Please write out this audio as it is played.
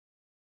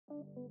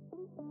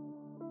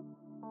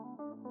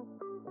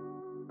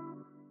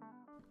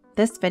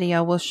This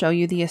video will show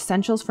you the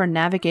essentials for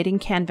navigating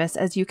Canvas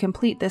as you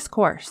complete this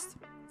course.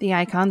 The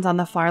icons on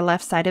the far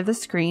left side of the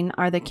screen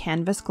are the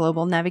Canvas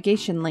Global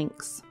Navigation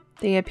links.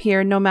 They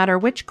appear no matter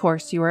which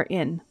course you are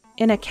in.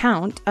 In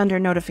Account, under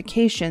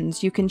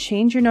Notifications, you can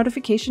change your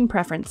notification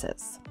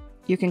preferences.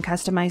 You can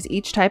customize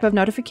each type of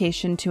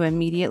notification to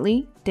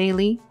immediately,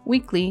 daily,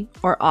 weekly,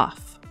 or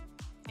off.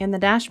 In the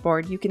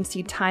dashboard, you can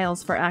see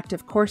tiles for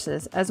active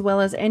courses as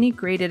well as any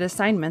graded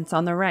assignments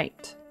on the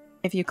right.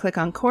 If you click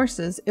on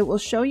Courses, it will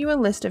show you a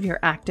list of your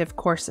active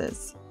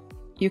courses.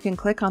 You can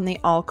click on the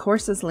All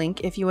Courses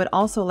link if you would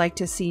also like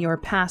to see your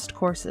past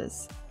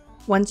courses.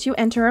 Once you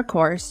enter a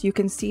course, you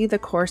can see the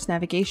course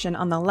navigation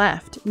on the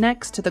left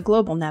next to the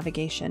global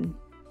navigation.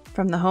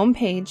 From the home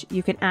page,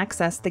 you can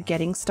access the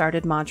Getting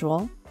Started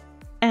module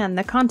and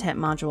the Content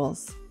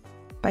modules.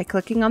 By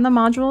clicking on the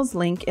modules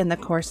link in the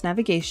course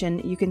navigation,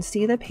 you can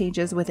see the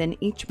pages within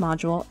each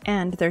module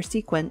and their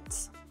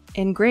sequence.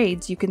 In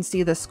Grades, you can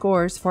see the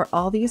scores for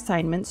all the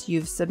assignments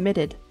you've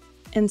submitted.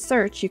 In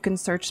Search, you can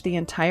search the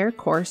entire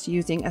course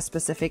using a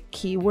specific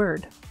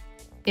keyword.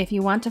 If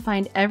you want to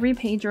find every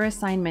page or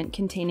assignment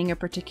containing a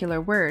particular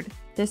word,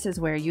 this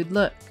is where you'd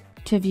look.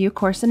 To view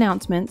course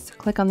announcements,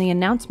 click on the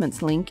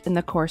Announcements link in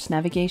the course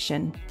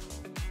navigation.